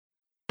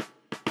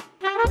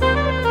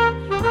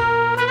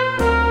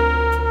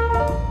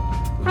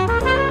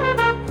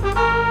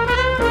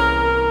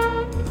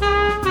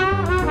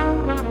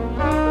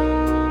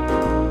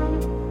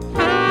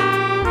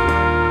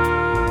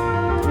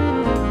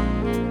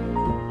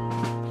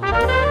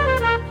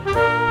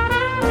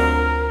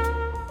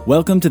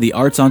Welcome to the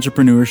Arts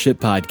Entrepreneurship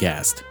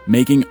Podcast,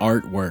 Making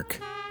Art Work.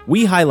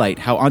 We highlight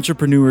how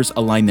entrepreneurs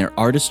align their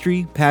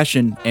artistry,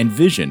 passion, and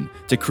vision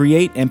to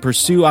create and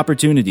pursue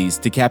opportunities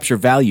to capture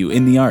value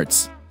in the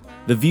arts.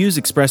 The views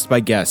expressed by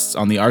guests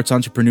on the Arts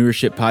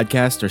Entrepreneurship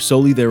Podcast are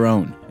solely their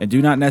own and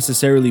do not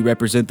necessarily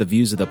represent the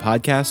views of the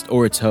podcast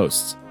or its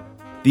hosts.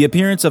 The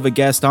appearance of a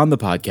guest on the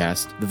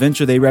podcast, the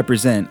venture they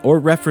represent, or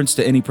reference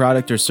to any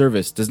product or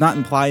service does not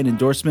imply an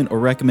endorsement or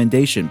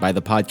recommendation by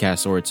the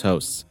podcast or its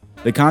hosts.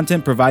 The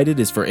content provided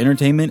is for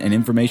entertainment and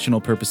informational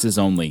purposes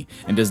only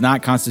and does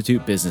not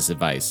constitute business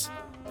advice.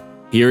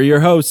 Here are your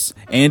hosts,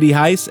 Andy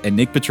Heiss and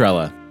Nick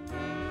Petrella.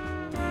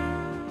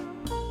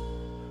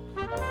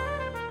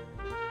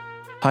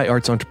 Hi,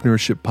 Arts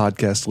Entrepreneurship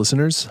Podcast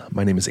listeners.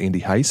 My name is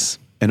Andy Heiss.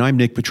 And I'm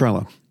Nick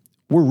Petrella.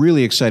 We're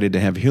really excited to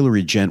have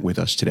Hillary Gent with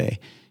us today.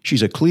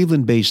 She's a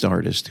Cleveland-based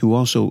artist who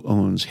also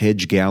owns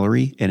Hedge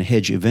Gallery and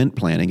Hedge Event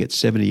Planning at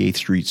 78th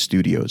Street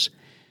Studios.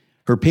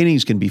 Her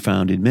paintings can be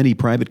found in many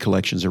private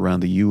collections around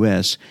the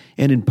U.S.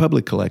 and in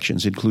public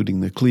collections, including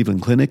the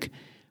Cleveland Clinic,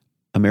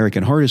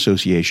 American Heart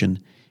Association,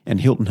 and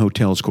Hilton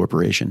Hotels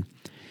Corporation.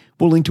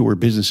 We'll link to her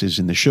businesses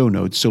in the show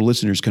notes so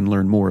listeners can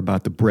learn more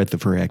about the breadth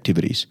of her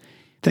activities.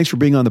 Thanks for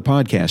being on the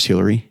podcast,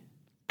 Hillary.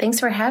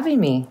 Thanks for having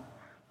me.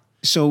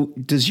 So,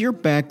 does your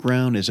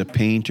background as a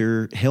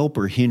painter help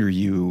or hinder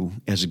you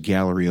as a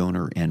gallery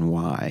owner, and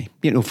why?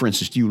 You know, for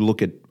instance, do you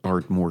look at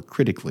art more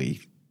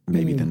critically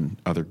maybe than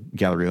other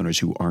gallery owners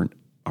who aren't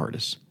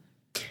artists?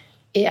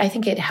 I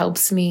think it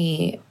helps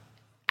me,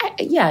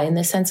 in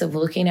the sense of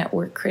looking at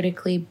work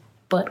critically,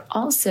 but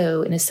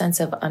also in a sense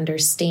of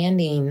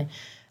understanding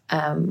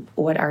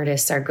what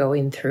artists are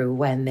going through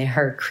when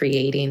they're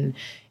creating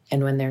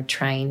and when they're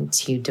trying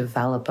to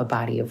develop a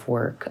body of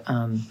work.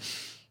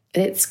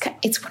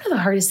 It's one of the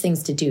hardest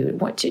things to do.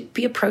 To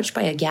be approached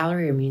by a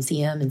gallery or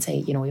museum and say,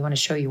 you know, we want to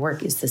show your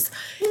work is this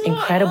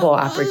incredible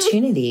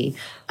opportunity.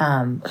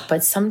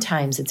 But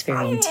sometimes it's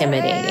very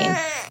intimidating.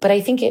 But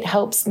I think it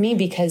helps me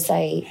because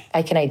I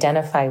can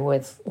identify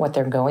with what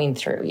they're going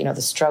through. You know,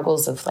 the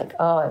struggles of like,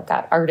 oh, I've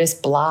got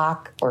artist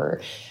block,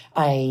 or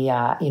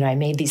I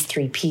made these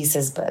 3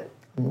 pieces, but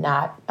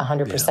not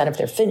 100% if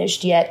they're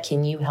finished yet.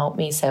 Can you help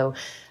me? So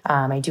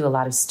I do a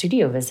lot of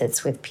studio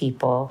visits with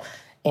people.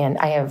 And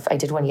I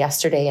did one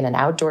yesterday in an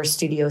outdoor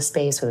studio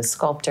space with a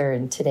sculptor,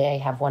 and today I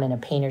have one in a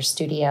painter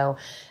studio.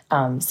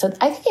 So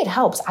I think it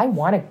helps. I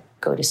want to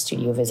go to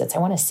studio visits. I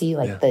want to see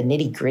the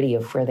nitty gritty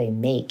of where they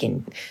make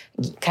and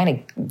kind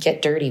of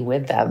get dirty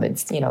with them.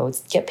 It's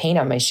get paint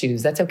on my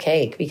shoes. That's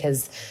okay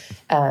because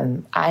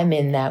I'm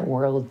in that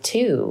world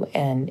too.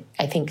 And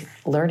I think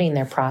learning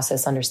their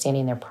process,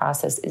 understanding their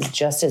process is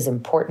just as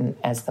important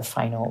as the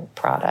final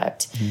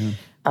product.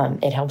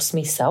 Mm-hmm. It helps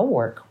me sell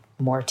work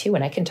more too.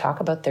 And I can talk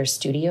about their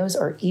studios,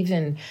 or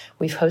even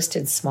we've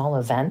hosted small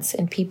events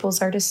in people's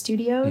artist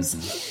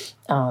studios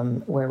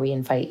where we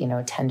invite,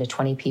 10 to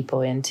 20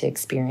 people in to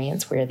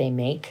experience where they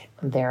make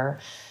their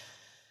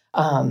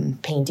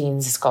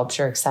paintings,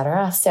 sculpture,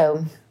 etc.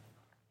 So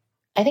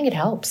I think it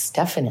helps,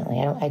 definitely.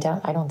 I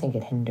don't think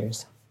it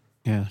hinders.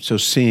 Yeah. So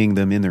seeing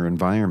them in their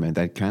environment,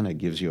 that kind of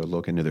gives you a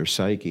look into their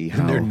psyche.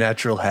 In their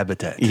natural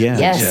habitat. Yeah,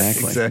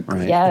 yes. Exactly.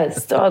 Right.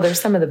 Yes. Oh, they're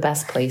some of the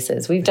best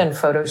places. We've done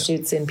photo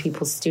shoots in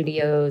people's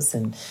studios,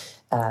 and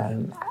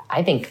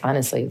I think,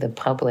 honestly, the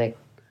public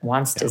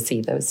wants to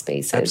see those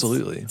spaces.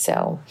 Absolutely.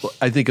 So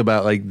I think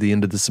about the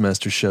end of the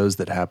semester shows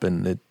that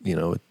happen at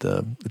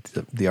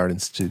the Art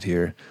Institute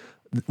here,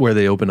 where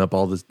they open up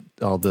all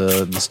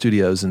the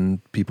studios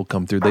and people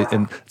come through.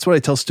 And that's what I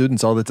tell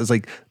students all the time. It's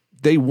like,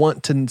 they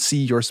want to see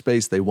your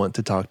space. They want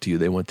to talk to you.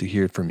 They want to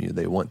hear from you.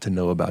 They want to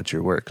know about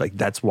your work.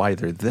 That's why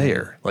they're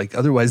there.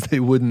 Otherwise they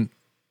wouldn't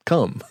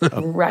come.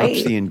 Right.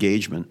 Ups the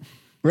engagement.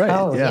 Right.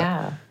 Oh,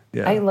 yeah.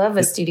 I love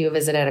a studio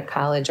visit at a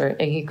college, or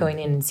you going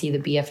in and see the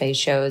BFA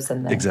shows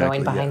and then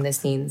going behind the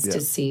scenes to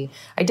see.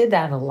 I did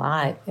that a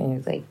lot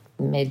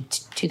mid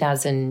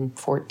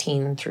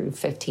 2014 through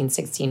 15,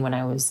 16 when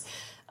I was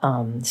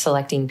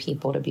selecting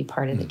people to be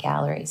part of the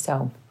gallery.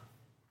 So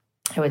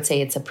I would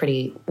say it's a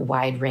pretty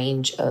wide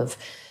range of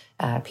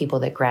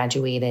people that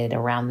graduated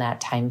around that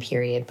time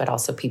period, but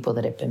also people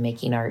that have been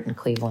making art in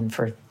Cleveland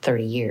for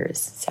 30 years.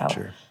 So,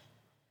 sure.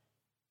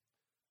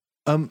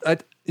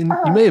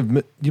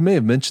 You may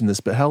have mentioned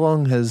this, but how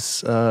long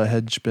has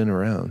Hedge been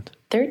around?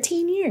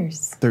 13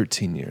 years.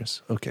 13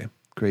 years. Okay,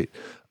 great.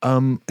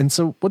 And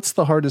so, what's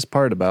the hardest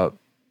part about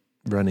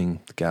running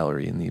the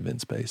gallery in the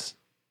event space?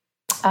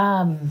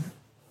 I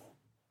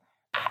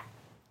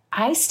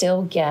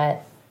still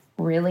get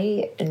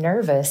really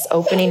nervous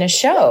opening a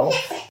show.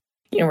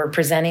 We're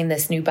presenting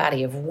this new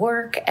body of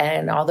work,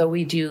 and although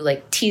we do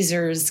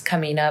teasers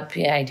coming up,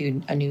 I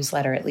do a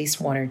newsletter, at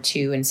least 1 or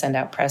 2, and send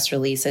out press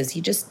releases.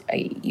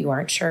 You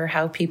aren't sure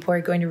how people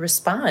are going to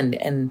respond.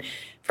 And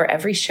for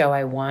every show,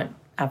 I want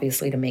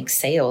obviously to make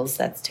sales.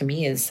 That to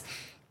me is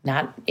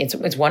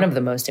it's one of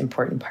the most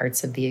important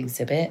parts of the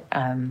exhibit.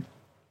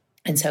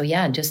 And so,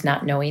 just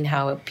not knowing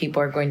how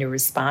people are going to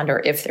respond, or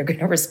if they're going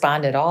to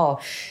respond at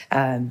all,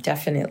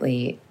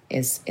 definitely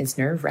is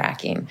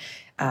nerve-wracking.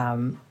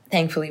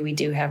 thankfully, we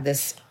do have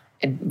this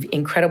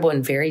incredible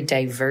and very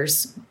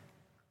diverse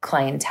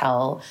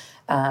clientele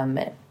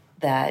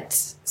that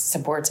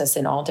supports us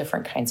in all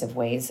different kinds of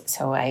ways.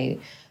 So I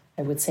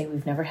would say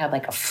we've never had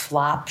like a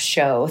flop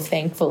show,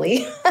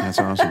 thankfully. That's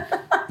awesome.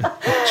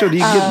 So do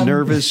you get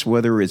nervous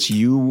whether it's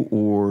you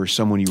or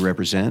someone you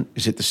represent?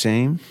 Is it the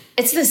same?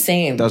 It's the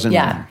same. Doesn't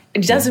matter.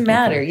 It doesn't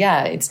matter. Okay.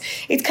 Yeah. It's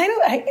kind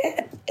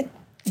of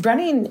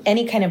running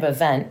any kind of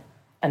event,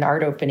 an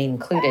art opening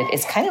included,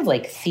 is kind of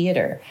like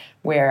theater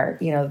where,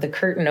 the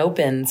curtain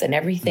opens and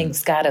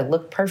everything's got to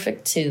look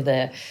perfect to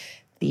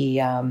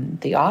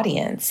the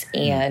audience.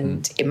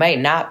 And it might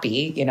not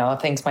be,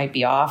 things might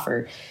be off,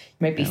 or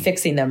you might be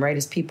fixing them right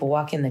as people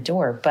walk in the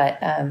door.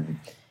 But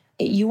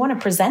you want to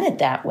present it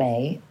that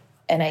way.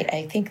 And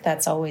I think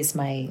that's always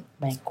my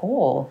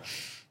goal.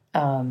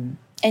 And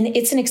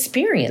it's an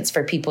experience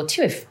for people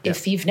too.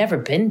 If you've never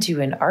been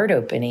to an art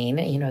opening,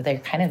 they're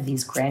kind of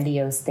these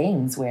grandiose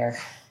things where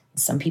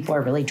some people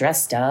are really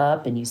dressed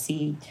up and you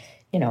see,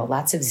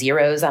 lots of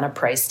zeros on a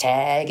price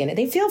tag and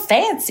they feel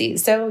fancy.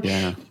 So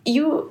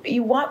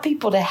you want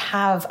people to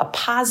have a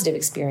positive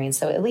experience.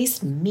 So at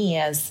least me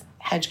as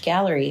Hedge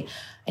Gallery,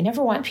 I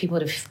never want people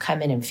to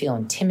come in and feel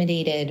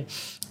intimidated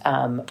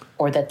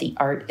or that the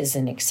art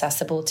isn't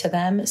accessible to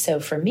them. So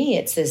for me,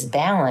 it's this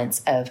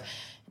balance of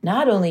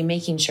not only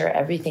making sure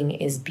everything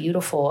is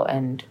beautiful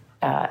and,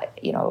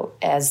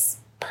 as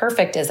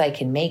perfect as I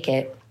can make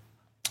it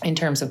in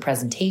terms of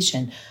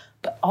presentation,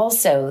 but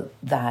also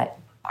that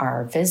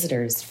our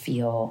visitors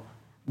feel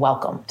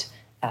welcomed,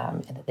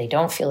 and that they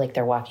don't feel like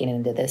they're walking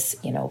into this,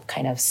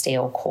 kind of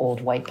stale,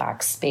 cold, white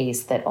box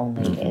space that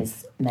only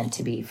is meant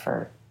to be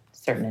for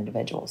certain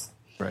individuals.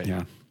 Right.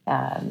 Yeah.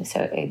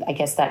 So I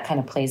guess that kind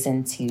of plays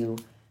into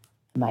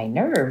my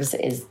nerves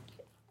is,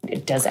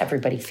 does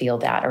everybody feel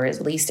that? Or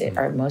at least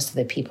are most of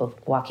the people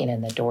walking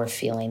in the door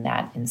feeling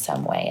that in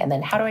some way? And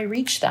then how do I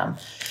reach them?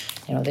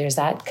 There's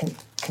that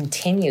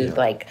continued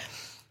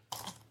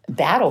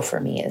battle for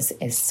me.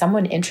 Is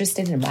someone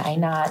interested? Am I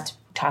not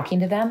talking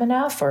to them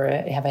enough? Or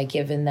have I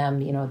given them,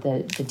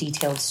 the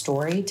detailed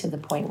story to the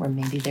point where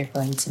maybe they're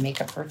going to make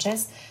a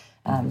purchase?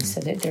 So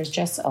that there's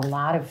just a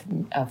lot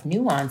of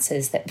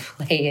nuances that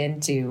play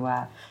into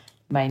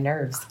my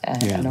nerves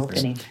and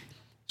opening.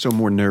 So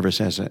more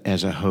nervous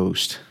as a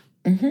host,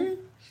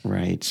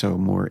 right? So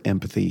more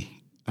empathy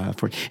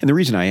for. And the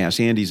reason I ask,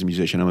 Andy's a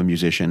musician, I'm a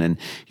musician, and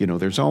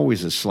there's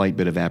always a slight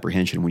bit of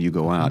apprehension when you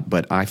go out.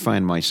 But I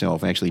find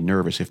myself actually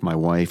nervous if my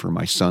wife or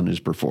my son is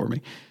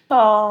performing.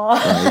 Oh,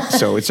 right?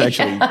 So it's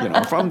actually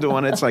if I'm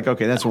doing it, it's like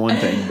okay, that's one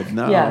thing, but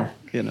no,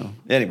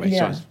 anyway.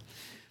 Yeah.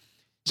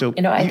 So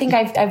I think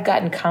I've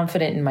gotten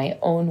confident in my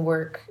own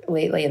work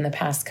lately in the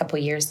past couple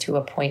of years to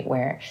a point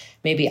where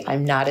maybe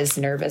I'm not as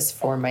nervous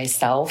for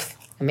myself.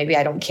 And maybe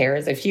I don't care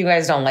if you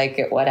guys don't like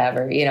it,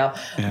 whatever,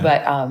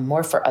 but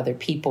more for other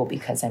people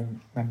because I'm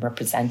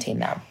representing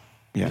them.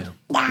 Yeah.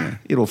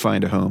 It'll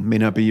find a home. May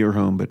not be your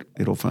home, but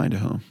it'll find a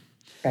home.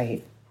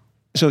 Right.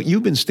 So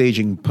you've been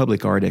staging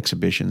public art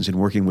exhibitions and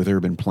working with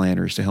urban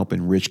planners to help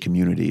enrich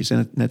communities.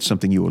 And that's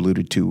something you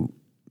alluded to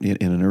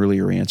in an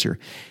earlier answer.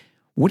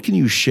 What can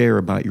you share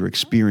about your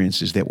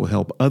experiences that will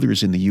help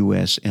others in the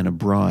U.S. and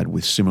abroad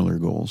with similar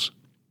goals?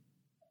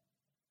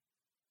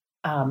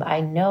 I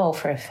know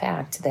for a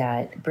fact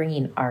that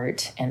bringing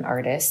art and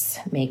artists,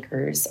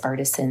 makers,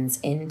 artisans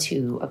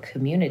into a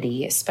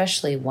community,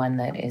 especially one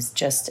that is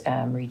just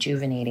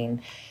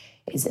rejuvenating,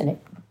 is an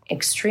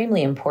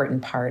extremely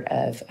important part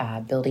of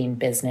building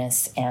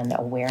business and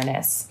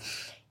awareness.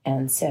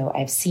 And so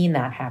I've seen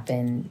that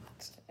happen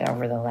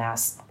over the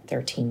last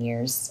 13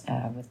 years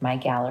with my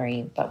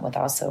gallery, but with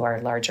also our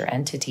larger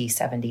entity,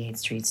 78th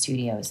Street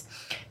Studios.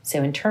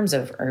 So in terms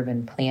of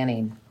urban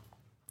planning,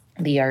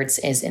 the arts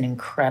is an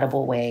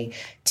incredible way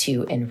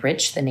to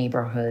enrich the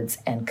neighborhoods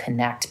and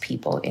connect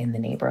people in the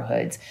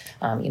neighborhoods.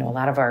 A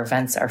lot of our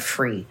events are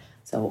free.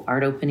 So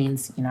art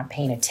openings, you're not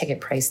paying a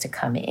ticket price to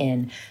come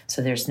in.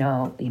 So there's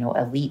no,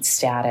 elite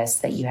status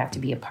that you have to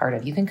be a part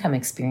of. You can come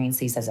experience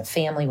these as a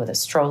family with a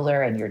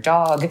stroller and your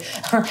dog,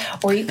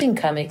 or you can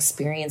come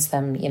experience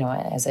them,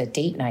 as a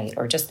date night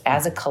or just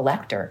as a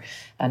collector,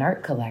 an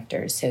art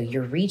collector. So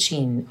you're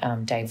reaching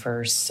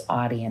diverse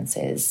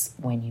audiences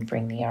when you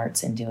bring the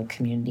arts into a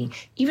community,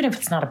 even if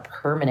it's not a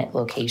permanent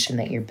location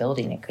that you're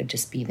building. It could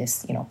just be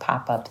this,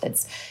 pop-up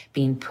that's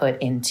being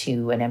put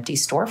into an empty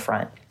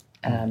storefront.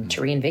 To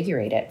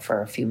reinvigorate it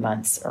for a few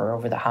months or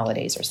over the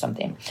holidays or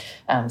something.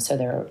 So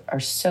there are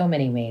so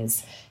many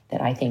ways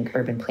that I think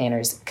urban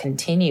planners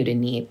continue to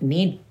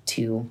need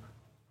to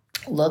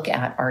look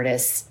at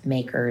artists,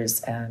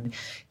 makers,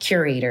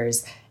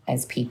 curators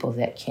as people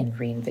that can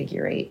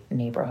reinvigorate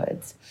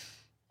neighborhoods.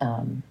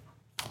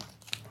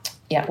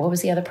 What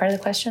was the other part of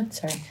the question?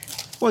 Sorry.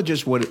 Well,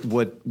 just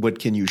what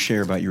can you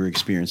share about your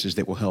experiences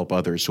that will help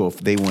others? So if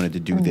they wanted to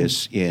do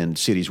this in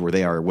cities where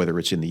they are, whether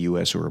it's in the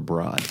U.S. or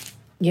abroad.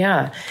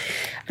 Yeah.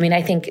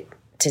 I think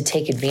to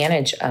take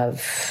advantage of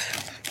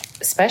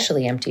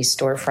especially empty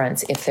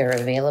storefronts, if they're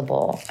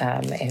available.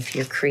 If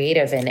you're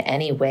creative in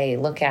any way,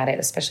 look at it,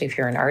 especially if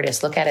you're an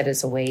artist, look at it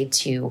as a way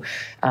to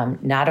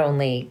not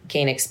only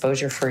gain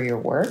exposure for your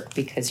work,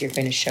 because you're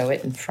going to show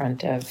it in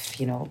front of,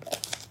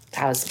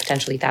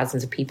 potentially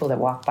thousands of people that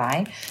walk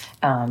by,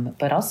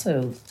 but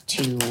also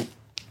to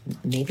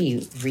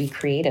maybe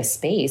recreate a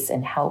space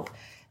and help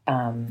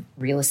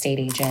real estate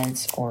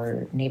agents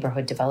or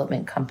neighborhood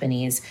development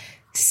companies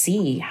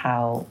see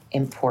how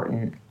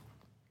important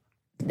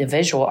the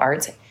visual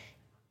arts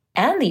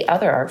and the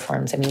other art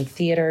forms, I mean,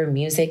 theater,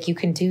 music, you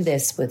can do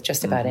this with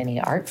just about any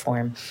art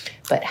form,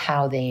 but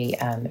how they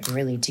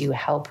really do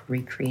help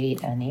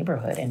recreate a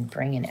neighborhood and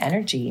bring an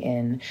energy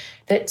in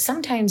that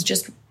sometimes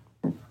just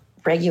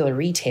regular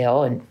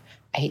retail, and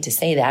I hate to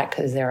say that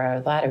because there are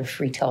a lot of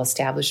retail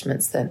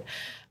establishments that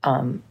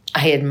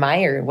I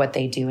admire what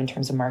they do in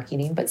terms of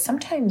marketing, but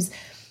sometimes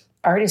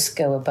artists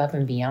go above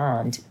and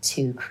beyond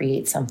to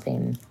create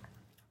something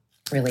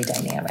really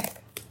dynamic.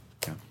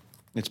 Yeah.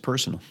 It's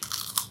personal.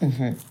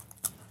 Mm-hmm.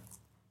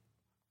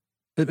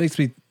 It makes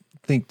me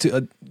think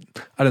too.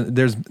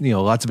 There's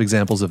lots of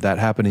examples of that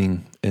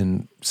happening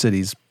in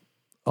cities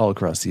all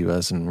across the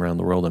U.S. and around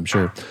the world, I'm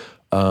sure,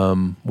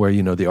 where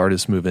the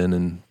artists move in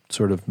and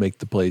sort of make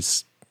the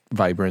place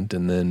vibrant,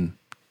 and then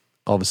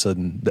all of a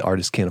sudden the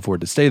artist can't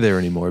afford to stay there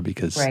anymore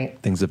because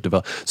things have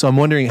developed. So I'm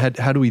wondering,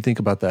 how do we think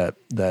about that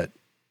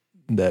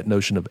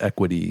notion of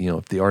equity?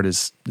 If the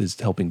artist is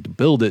helping to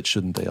build it,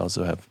 shouldn't they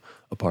also have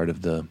a part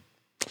of the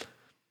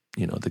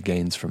the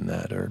gains from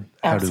that? Or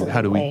how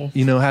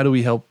do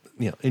we help?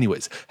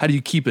 Anyways, how do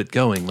you keep it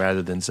going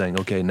rather than saying,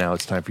 okay, now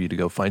it's time for you to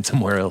go find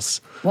somewhere else?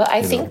 Well,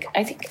 I think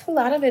a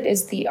lot of it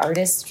is the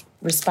artist's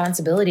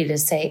responsibility to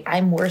say,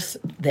 I'm worth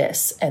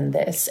this and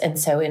this. And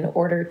so in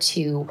order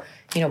to,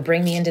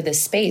 bring me into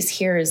this space,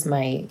 here is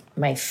my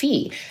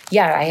fee.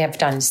 Yeah, I have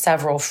done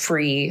several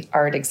free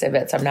art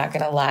exhibits, I'm not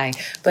going to lie.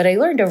 But I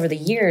learned over the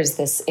years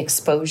this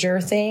exposure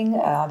thing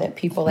that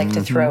people like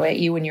to throw at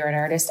you when you're an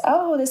artist.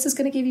 Oh, this is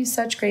going to give you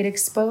such great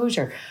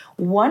exposure.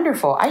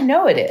 Wonderful. I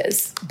know it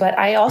is, but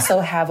I also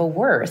have a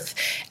worth.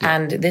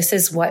 And this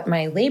is what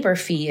my labor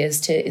fee is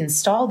to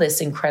install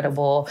this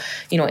incredible,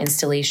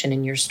 installation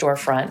in your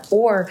storefront,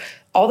 or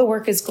all the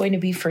work is going to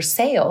be for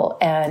sale.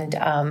 And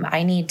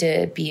I need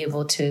to be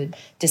able to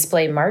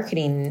display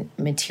marketing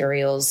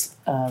materials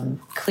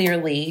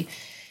clearly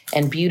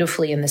and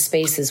beautifully in the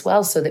space as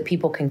well, so that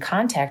people can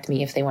contact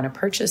me if they want to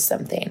purchase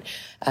something.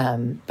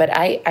 But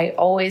I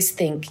always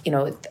think,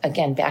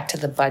 again, back to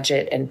the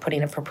budget and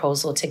putting a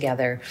proposal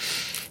together.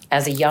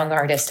 As a young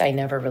artist, I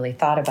never really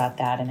thought about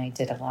that. And I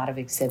did a lot of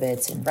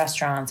exhibits in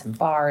restaurants and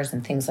bars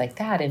and things like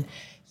that. And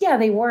yeah,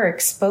 they were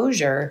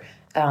exposure,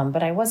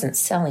 but I wasn't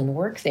selling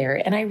work there.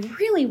 And I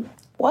really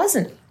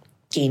wasn't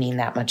gaining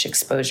that much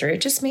exposure.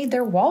 It just made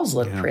their walls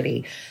look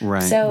pretty.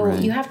 Right. So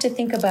you have to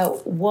think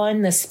about,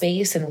 one, the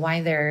space and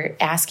why they're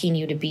asking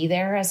you to be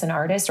there as an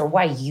artist, or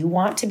why you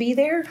want to be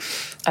there.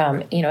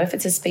 If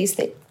it's a space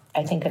that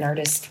I think an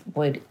artist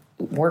would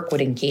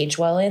engage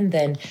well in,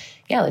 then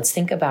let's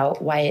think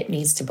about why it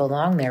needs to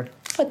belong there.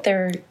 But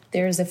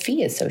there's a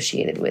fee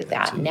associated with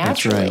that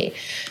naturally. Right.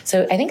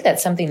 So I think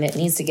that's something that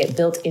needs to get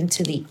built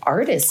into the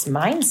artist's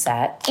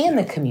mindset and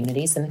the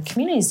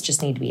communities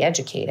just need to be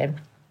educated.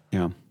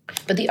 Yeah.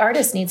 But the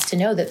artist needs to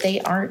know that they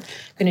aren't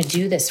going to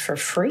do this for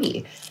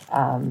free.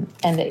 And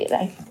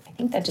I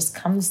think that just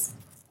comes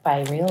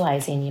by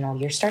realizing,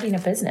 you're starting a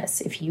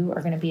business. If you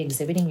are going to be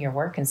exhibiting your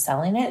work and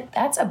selling it,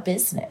 that's a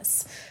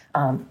business.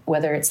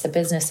 Whether it's the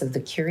business of the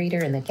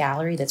curator in the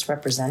gallery that's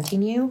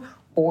representing you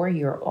or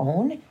your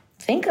own,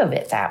 think of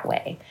it that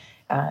way.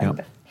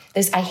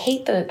 I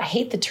hate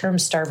the term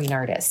starving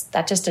artist.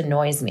 That just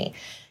annoys me.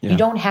 Yeah. You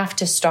don't have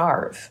to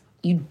starve.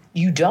 You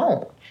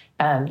don't.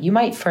 You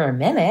might for a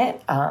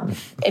minute,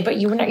 but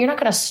you're not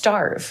going to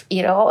starve.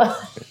 Yeah.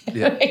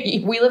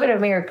 We live in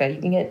America. You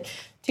can get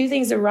 2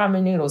 things of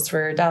ramen noodles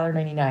for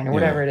 $1.99 or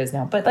whatever it is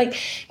now. But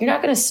you're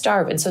not going to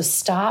starve, and so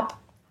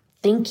stop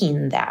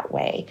thinking that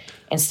way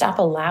and stop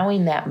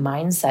allowing that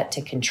mindset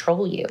to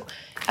control you.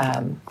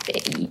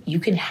 You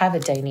can have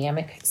a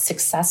dynamic,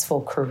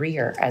 successful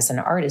career as an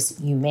artist.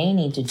 You may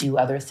need to do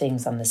other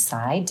things on the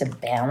side to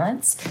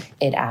balance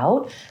it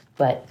out,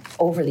 but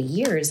over the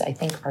years, I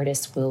think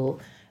artists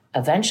will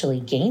eventually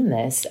gain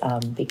this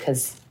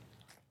because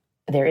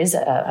there is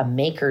a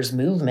maker's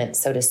movement,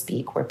 so to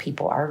speak, where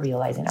people are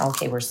realizing,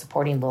 okay, we're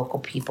supporting local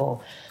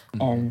people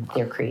and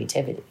their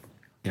creativity.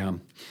 Yeah.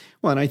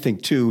 Well, and I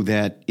think, too,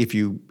 that if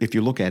you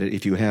look at it,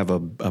 if you have a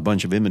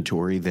bunch of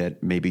inventory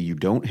that maybe you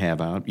don't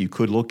have out, you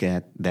could look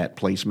at that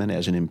placement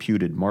as an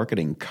imputed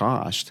marketing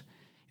cost,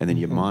 and then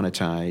you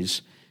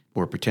monetize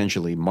or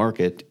potentially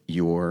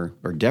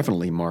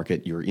definitely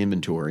market your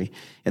inventory.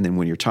 And then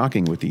when you're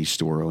talking with these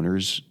store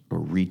owners or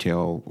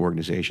retail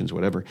organizations,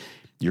 whatever,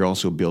 you're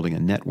also building a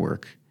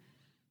network.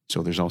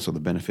 So there's also the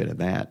benefit of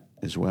that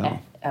as well. Yeah,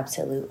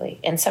 absolutely.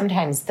 And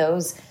sometimes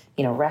those,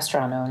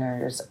 restaurant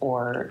owners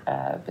or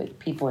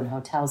people in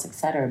hotels, et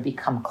cetera,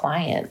 become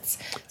clients.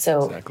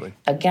 So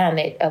again,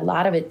 a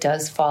lot of it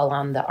does fall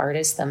on the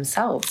artists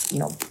themselves.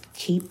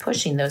 keep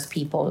pushing those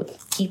people,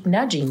 keep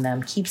nudging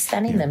them, keep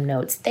sending them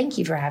notes. Thank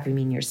you for having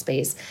me in your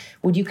space.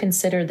 Would you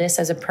consider this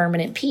as a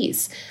permanent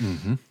piece?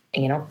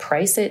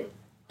 Price it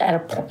at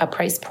a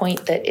price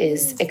point that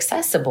is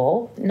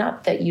accessible,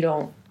 not that you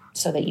don't,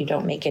 so that you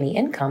don't make any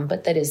income,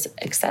 but that is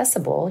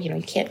accessible. You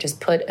can't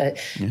just put a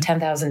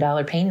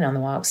 $10,000 painting on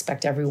the wall,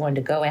 expect everyone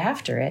to go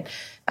after it,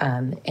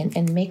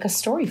 and make a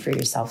story for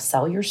yourself.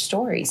 Sell your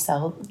story.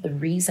 Sell the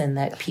reason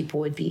that people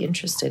would be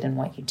interested in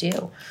what you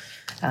do.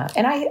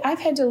 And I've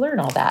had to learn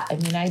all that. I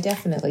mean, I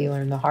definitely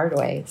learned the hard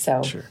way.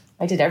 So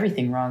I did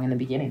everything wrong in the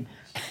beginning.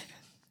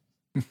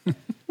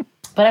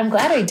 But I'm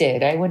glad I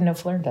did. I wouldn't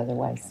have learned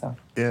otherwise. So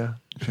Yeah.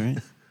 Right.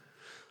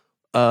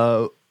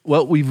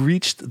 Well, we've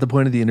reached the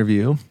point of the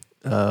interview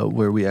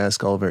where we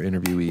ask all of our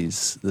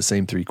interviewees the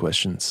same 3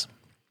 questions.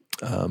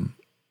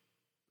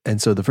 And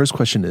so the first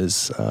question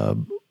is,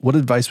 what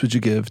advice would you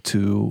give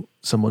to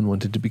someone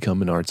wanting to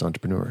become an arts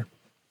entrepreneur?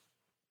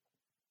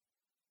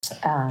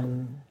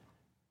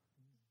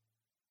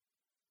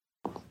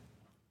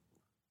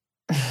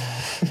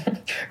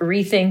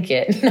 Rethink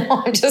it.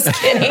 No, I'm just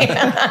kidding.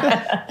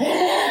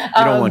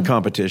 You don't want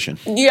competition.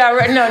 Yeah,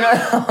 right. No.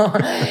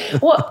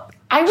 Well,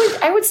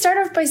 I would start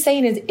off by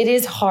saying it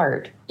is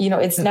hard.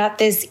 It's not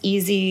this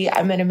easy.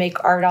 I'm going to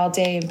make art all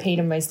day and paint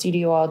in my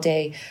studio all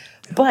day.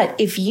 But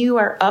if you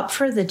are up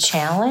for the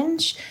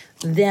challenge,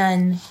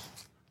 then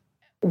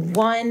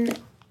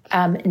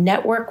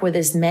network with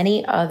as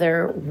many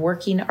other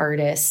working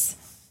artists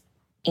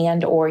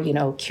and or,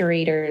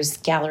 curators,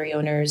 gallery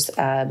owners,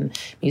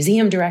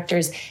 museum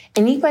directors,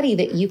 anybody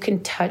that you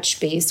can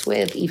touch base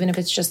with, even if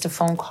it's just a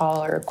phone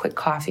call or a quick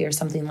coffee or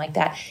something like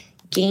that.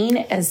 Gain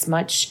as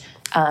much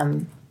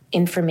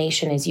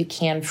information as you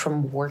can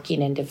from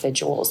working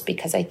individuals,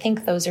 because I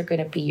think those are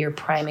going to be your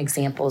prime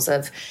examples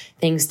of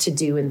things to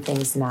do and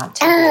things not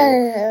to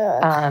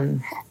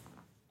do.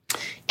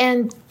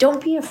 And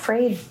don't be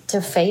afraid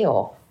to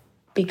fail,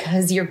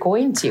 because you're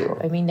going to.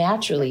 I mean,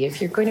 naturally,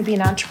 if you're going to be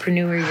an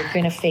entrepreneur, you're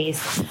going to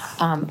face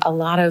a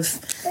lot of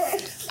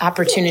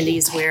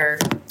opportunities where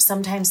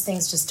sometimes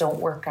things just don't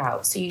work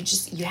out. So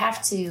you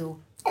have to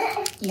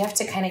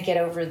kind of get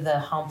over the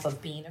hump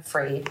of being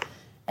afraid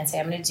and say,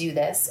 I'm going to do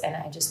this, and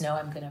I just know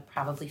I'm going to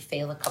probably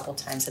fail a couple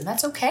times, and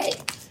that's okay.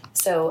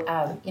 So,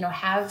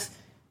 have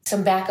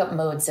some backup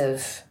modes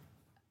of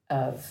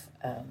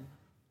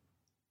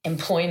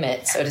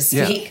employment, so to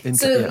speak.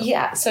 So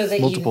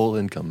that multiple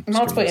income.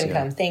 Multiple streams,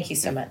 income. Thank you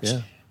so much.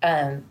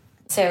 Yeah.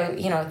 So,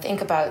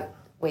 think about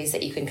ways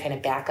that you can kind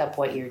of back up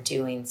what you're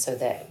doing so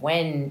that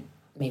when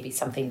maybe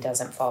something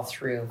doesn't fall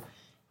through,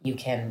 you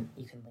can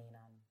lean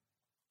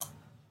on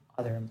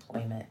other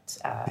employment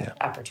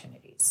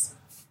opportunities.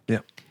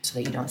 Yeah. So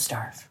that you don't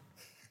starve.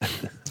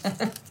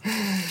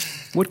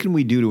 What can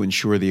we do to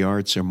ensure the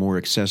arts are more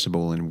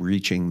accessible and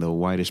reaching the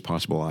widest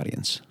possible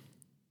audience?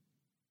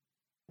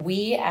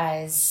 We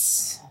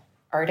as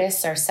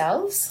artists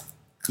ourselves?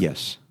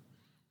 Yes.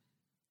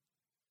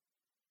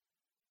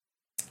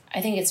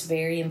 I think it's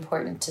very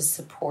important to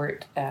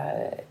support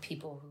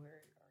people who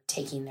are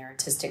taking their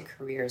artistic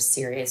careers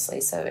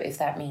seriously. So if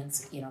that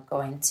means,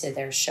 going to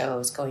their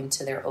shows, going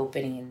to their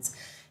openings,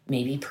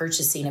 maybe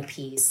purchasing a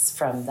piece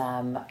from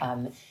them.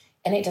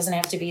 And it doesn't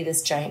have to be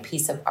this giant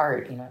piece of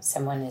art. If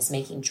someone is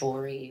making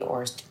jewelry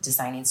or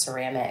designing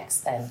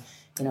ceramics, then,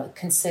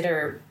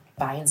 consider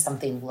buying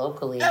something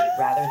locally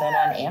rather than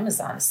on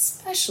Amazon,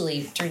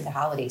 especially during the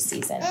holiday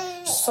season.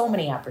 So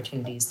many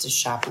opportunities to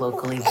shop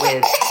locally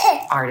with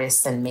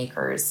artists and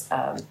makers.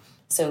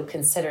 So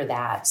consider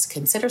that.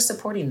 Consider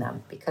supporting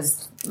them,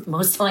 because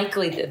most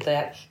likely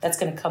that's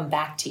going to come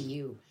back to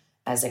you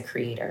as a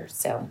creator.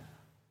 So.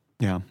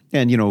 Yeah.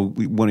 And,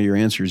 one of your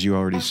answers, you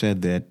already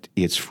said that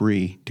it's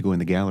free to go in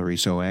the gallery.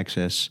 So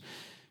access,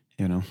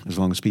 as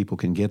long as people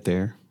can get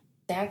there.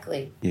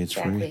 Exactly. It's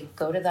free.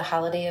 Go to the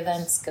holiday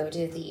events, go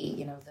to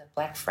the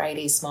Black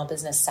Fridays, Small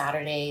Business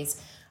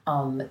Saturdays.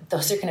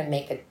 Those are going to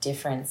make a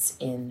difference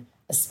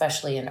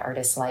especially in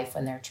artists' life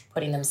when they're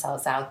putting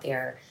themselves out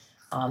there.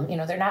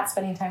 They're not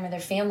spending time with their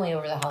family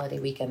over the holiday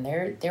weekend.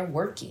 They're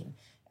working.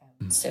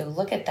 So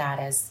look at that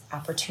as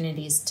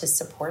opportunities to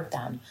support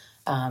them.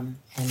 And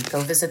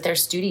go visit their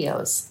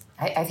studios.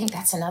 I think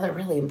that's another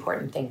really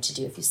important thing to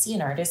do. If you see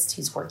an artist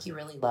whose work you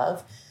really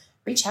love,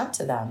 reach out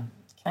to them.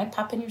 Can I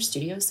pop in your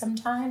studio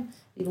sometime?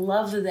 We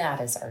love that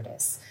as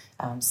artists.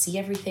 See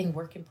everything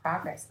work in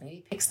progress.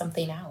 Maybe pick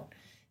something out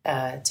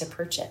to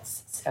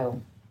purchase.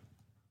 So,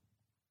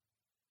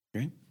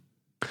 okay.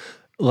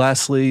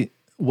 Lastly,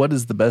 what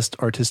is the best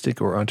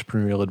artistic or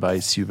entrepreneurial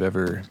advice you've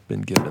ever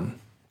been given?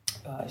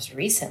 It was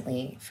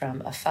recently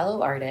from a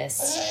fellow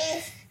artist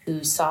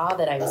who saw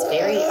that I was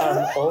very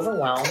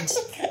overwhelmed,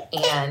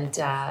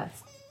 and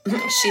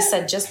she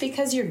said, just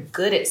because you're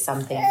good at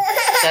something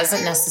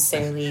doesn't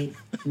necessarily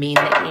mean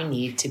that you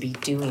need to be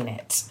doing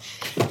it.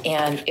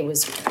 And it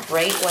was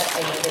right what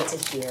I needed to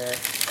hear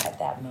at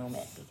that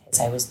moment, because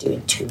I was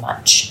doing too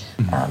much,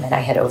 and I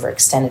had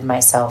overextended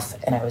myself,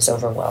 and I was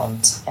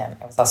overwhelmed, and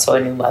I was also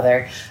a new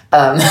mother.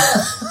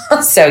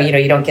 So,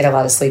 you don't get a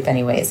lot of sleep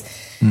anyways.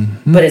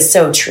 Mm-hmm. But it's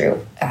so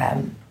true.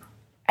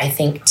 I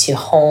think to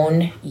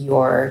hone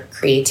your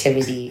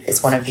creativity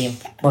is one of the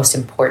most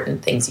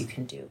important things you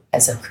can do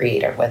as a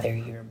creator, whether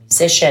you're a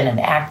musician, an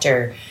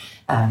actor,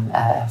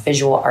 a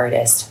visual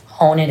artist.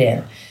 Hone it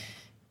in.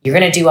 You're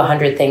going to do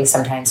 100 things,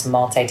 sometimes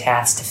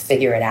multitask to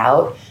figure it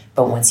out.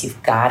 But once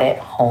you've got it,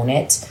 hone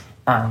it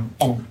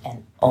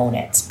and own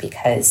it,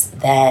 because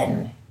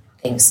then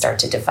things start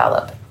to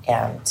develop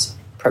and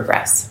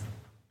progress.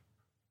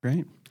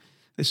 Great.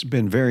 This has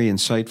been very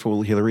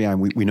insightful, Hillary.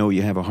 We know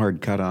you have a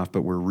hard cutoff,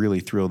 but we're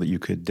really thrilled that you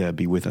could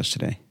be with us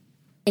today.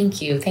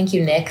 Thank you. Thank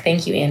you, Nick.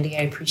 Thank you, Andy.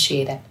 I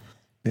appreciate it.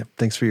 Yeah,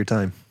 thanks for your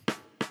time.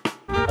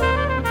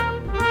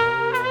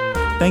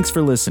 Thanks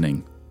for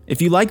listening.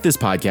 If you like this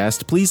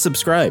podcast, please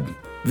subscribe.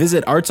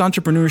 Visit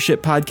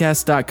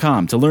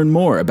artsentrepreneurshippodcast.com to learn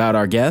more about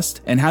our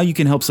guest and how you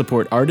can help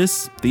support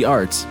artists, the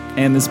arts,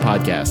 and this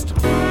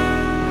podcast.